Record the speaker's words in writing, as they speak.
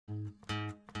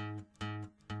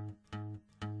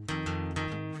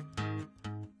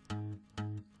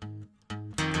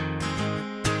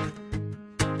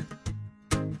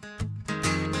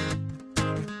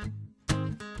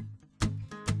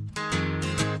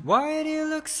Why do you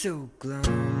look so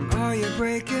glum? Are you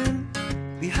breaking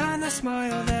behind the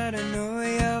smile that I know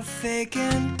you're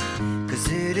faking? 'Cause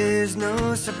it is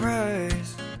no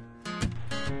surprise,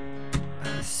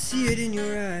 I see it in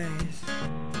your eyes,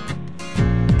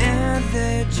 and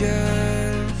they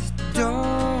just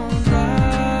don't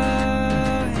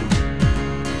lie.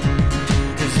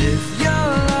 'Cause if your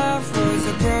life was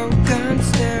a broken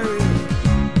stereo,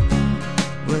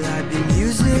 well, I'd be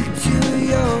music to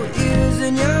your ears,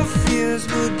 and your fears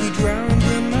would be drowned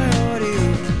in my audio.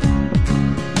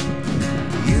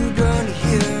 You don't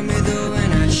hear me though,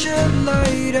 and I'd shed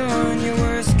light on your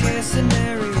worst case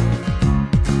scenario.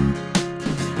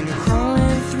 When you're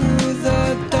crawling through the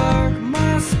dark,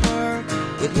 my spark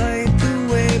would light the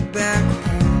way back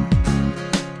home.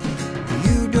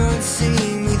 You don't see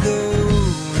me though,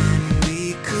 and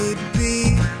we could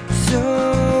be so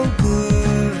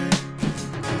good.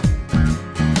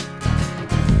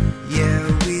 Yeah,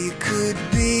 we could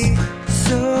be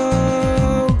so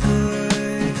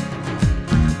good.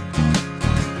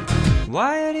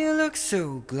 Why do you look so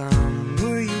glum?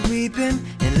 Were you weeping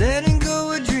and letting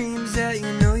go of dreams that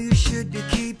you know you should be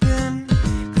keeping?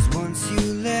 'Cause once you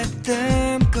let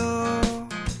them go,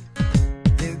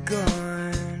 they're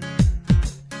gone.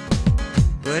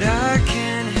 But I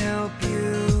can't help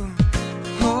you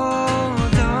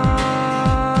hold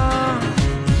on,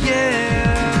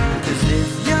 yeah. 'Cause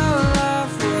if your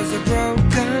life was a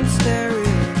broken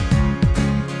stereo,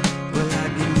 well,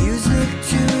 I'd be music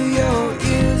to your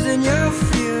ears, and your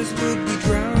fears would be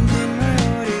drowned in my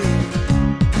audio.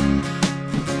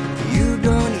 You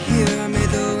don't hear me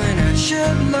though, and I'd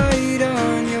shed light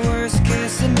on your worst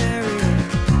case scenario.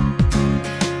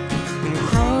 When you're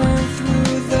crawling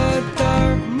through the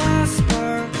dark, my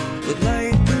spark would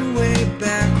light the way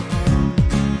back home.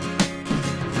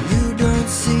 You don't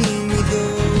see me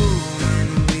though,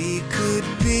 and we could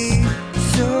be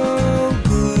so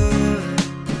good.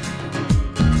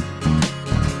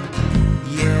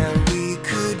 Yeah, we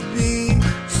could be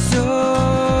so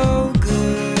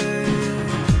good.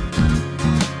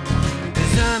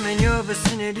 'Cause I'm in your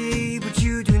vicinity, but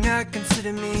you do not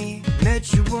consider me. Met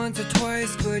you once or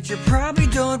twice, but you probably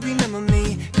don't remember me.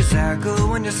 'Cause I go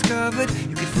undiscovered,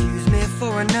 you confuse me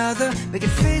for another,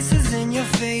 making faces in your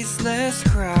faceless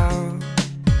crowd.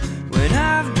 When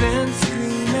I've been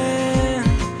screaming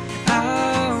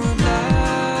out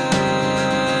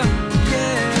loud,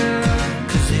 yeah.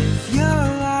 'Cause if your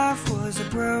life was a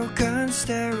broken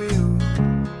stereo,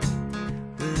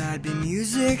 well, I'd be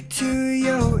music to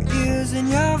your ears, and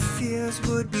your fears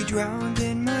would be drowned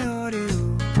in my audio.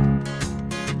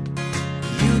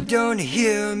 You don't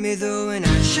hear me though, and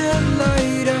I shed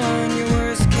light on your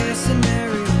worst case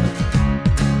scenario.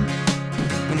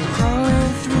 When you're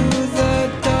crawling through the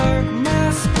dark, my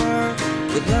spark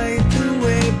would light the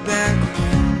way back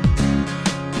home.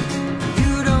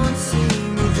 You don't see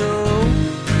me though,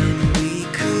 and we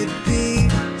could be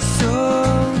so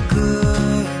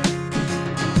good.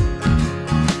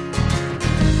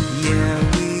 Yeah,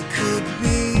 we could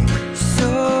be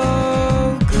so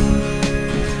good.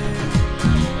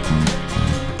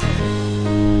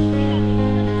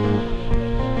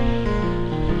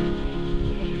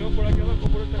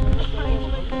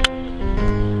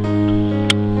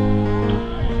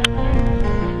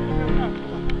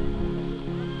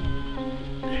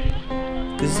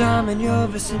 'Cause I'm in your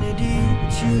vicinity,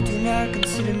 but you do not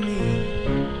consider me.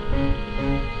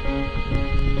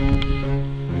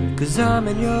 'Cause I'm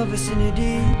in your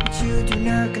vicinity, but you do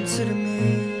not consider me.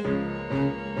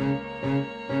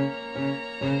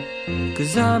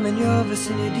 'Cause I'm in your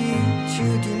vicinity, but you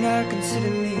do not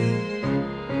consider me.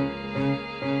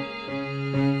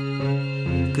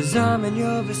 'Cause I'm in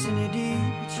your vicinity,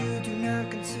 but you do not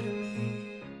consider me.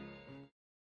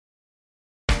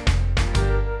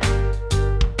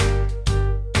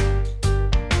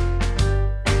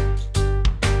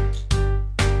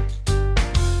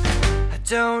 I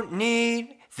don't need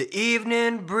the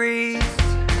evening breeze,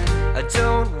 I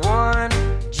don't want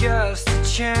just a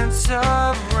chance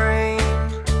of rain.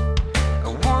 I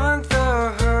want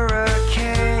the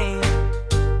hurricane.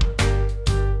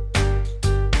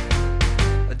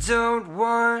 I don't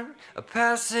want a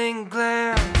passing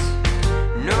glance.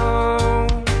 No,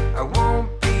 I won't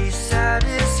be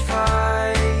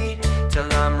satisfied till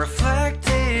I'm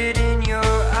reflected in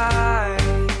your eyes.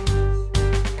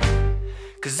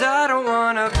 'Cause I don't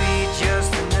wanna be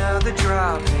just another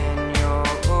drop in your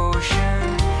ocean,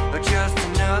 or just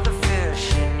another fish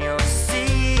in your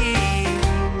sea.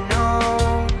 No,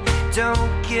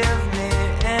 don't give me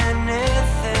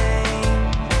anything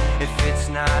if it's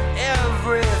not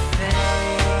everything.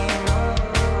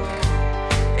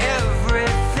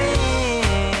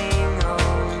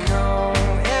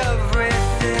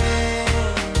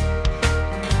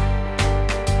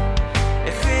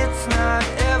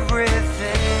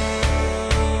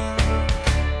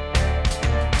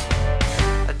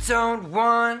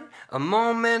 want a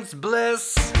moment's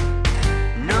bliss.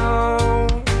 No,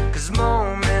 'cause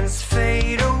moments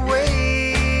fade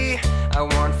away. I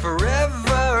want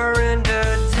forever and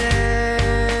a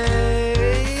day.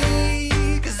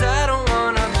 'Cause I don't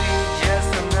wanna be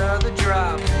just another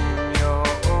drop in your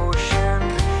ocean,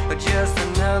 or just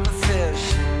another fish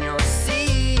in your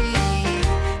sea.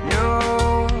 No,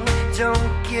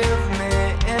 don't give me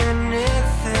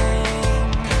anything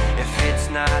if it's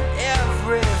not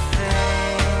everything.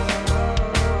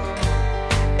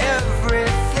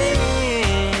 Everything,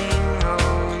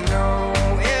 oh no,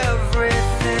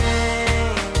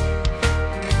 everything.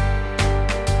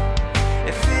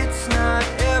 If it's not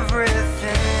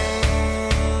everything.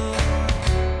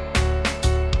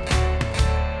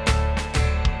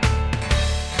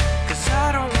 'Cause I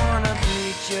don't wanna be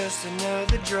just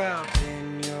another drop in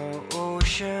your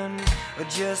ocean, or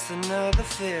just another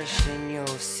fish in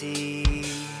your sea.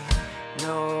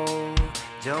 No,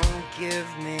 don't give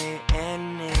me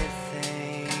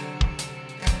anything.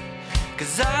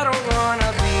 'Cause I don't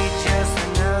wanna be just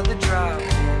another drop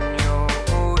in your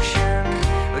ocean,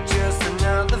 or just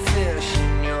another fish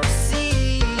in your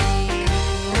sea.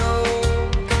 No,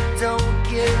 don't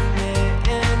give me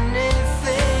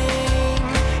anything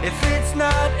if it's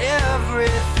not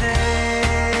everything.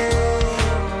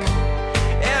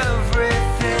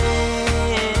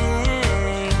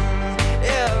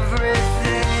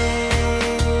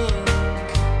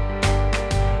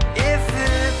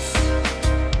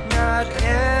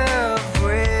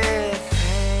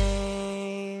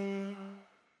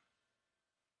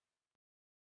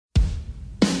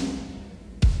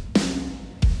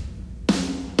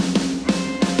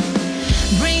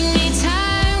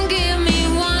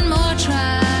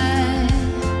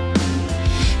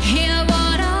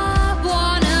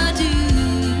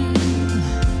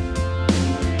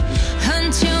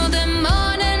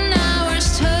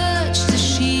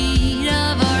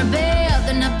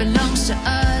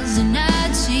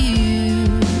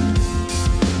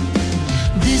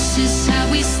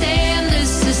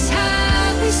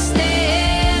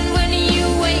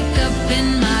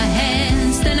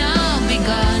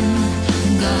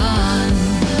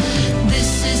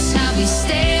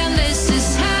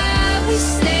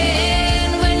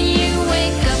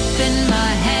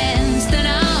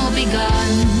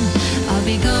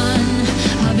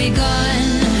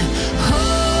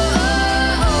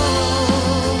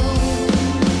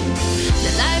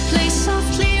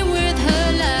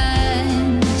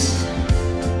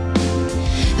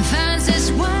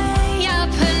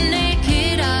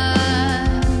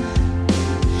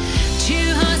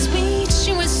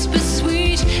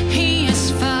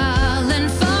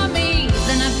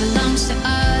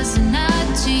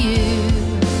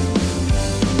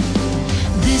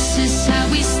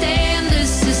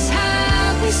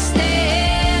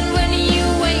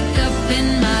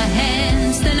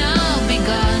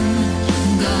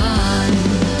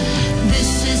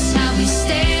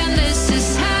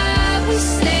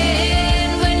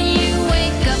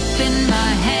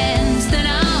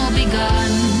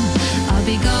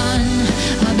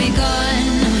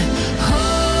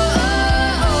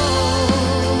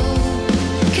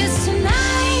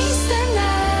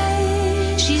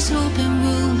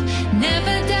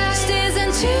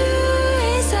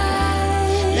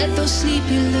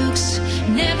 Sleepy looks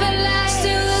never last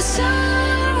till the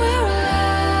sun will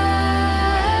rise.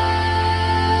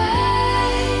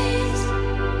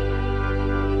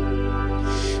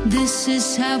 This is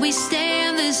how we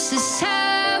stand, this is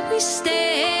how we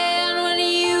stand when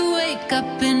you wake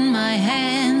up in